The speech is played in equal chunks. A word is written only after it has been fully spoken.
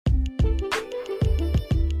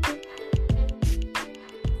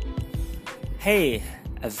Hey,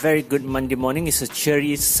 a very good Monday morning. It's a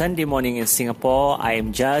cheery Sunday morning in Singapore. I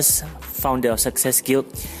am Jas, founder of Success Guild.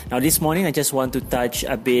 Now this morning I just want to touch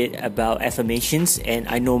a bit about affirmations, and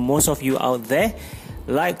I know most of you out there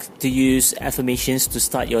like to use affirmations to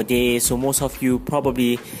start your day. So most of you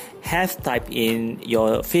probably have typed in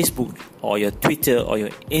your Facebook or your Twitter or your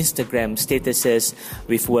Instagram statuses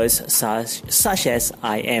with words such as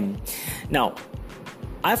I am. Now,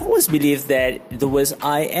 I've always believed that the words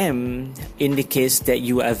I am indicates that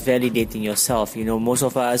you are validating yourself. You know, most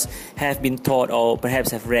of us have been taught or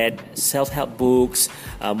perhaps have read self-help books,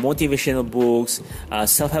 motivational books,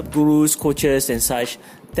 self-help gurus, coaches and such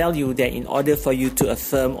tell you that in order for you to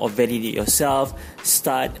affirm or validate yourself,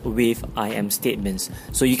 start with I am statements.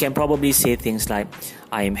 So you can probably say things like,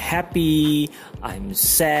 I am happy, I'm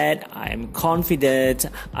sad, I am confident,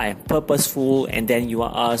 I am purposeful, and then you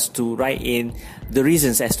are asked to write in the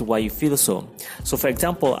reasons as to why you feel so. So for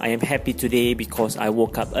example, I am happy today because I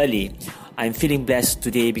woke up early. I'm feeling blessed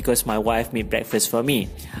today because my wife made breakfast for me.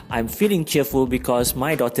 I'm feeling cheerful because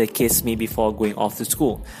my daughter kissed me before going off to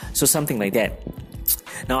school. So something like that.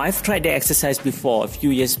 Now, I've tried the exercise before a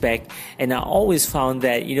few years back, and I always found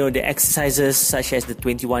that, the exercises such as the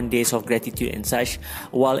 21 days of gratitude and such,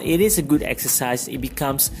 while it is a good exercise, it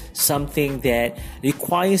becomes something that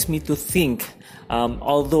requires me to think,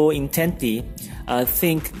 although intently,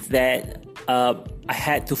 think that I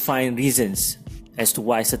had to find reasons as to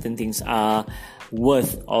why certain things are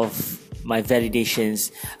worth of my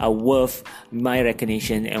validations, are worth my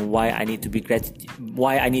recognition, and why I needed to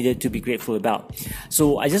be grateful about.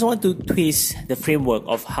 So I just want to twist the framework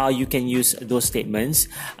of how you can use those statements,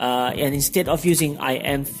 and instead of using I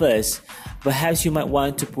am first, perhaps you might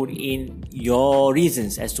want to put in your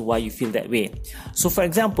reasons as to why you feel that way. So for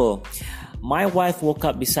example, my wife woke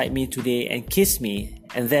up beside me today and kissed me,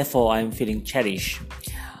 and therefore I'm feeling cherished.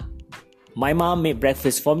 My mom made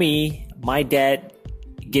breakfast for me. My dad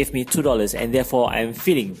gave me $2 and therefore I'm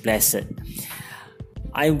feeling blessed.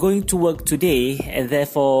 I'm going to work today and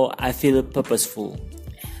therefore I feel purposeful.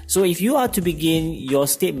 So if you are to begin your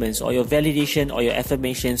statements or your validation or your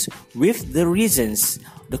affirmations with the reasons,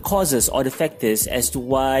 the causes or the factors as to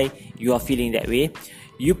why you are feeling that way,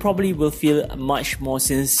 you probably will feel much more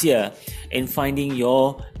sincere in finding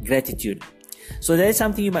your gratitude. So that is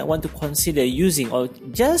something you might want to consider using, or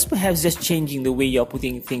perhaps changing the way you're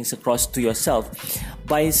putting things across to yourself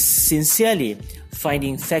by sincerely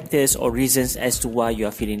finding factors or reasons as to why you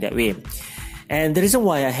are feeling that way. And the reason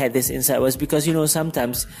why I had this insight was because,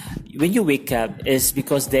 sometimes when you wake up, it's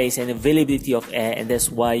because there is an availability of air and that's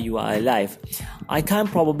why you are alive. I can't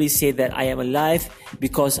probably say that I am alive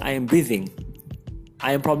because I am breathing.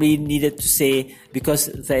 I am probably needed to say because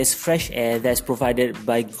there is fresh air that's provided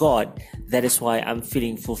by God. That is why I'm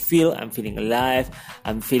feeling fulfilled, I'm feeling alive,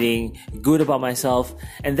 I'm feeling good about myself.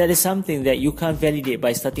 And that is something that you can't validate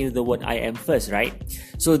by starting with the word I am first, right?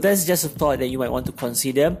 So that's just a thought that you might want to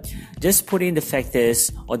consider. Just put in the factors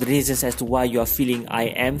or the reasons as to why you are feeling I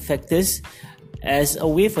am factors as a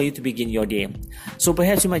way for you to begin your day. So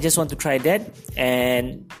perhaps you might just want to try that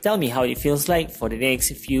and tell me how it feels like for the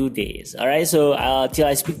next few days. Alright, so till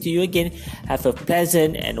I speak to you again, have a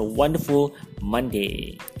pleasant and a wonderful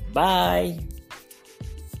Monday. Bye.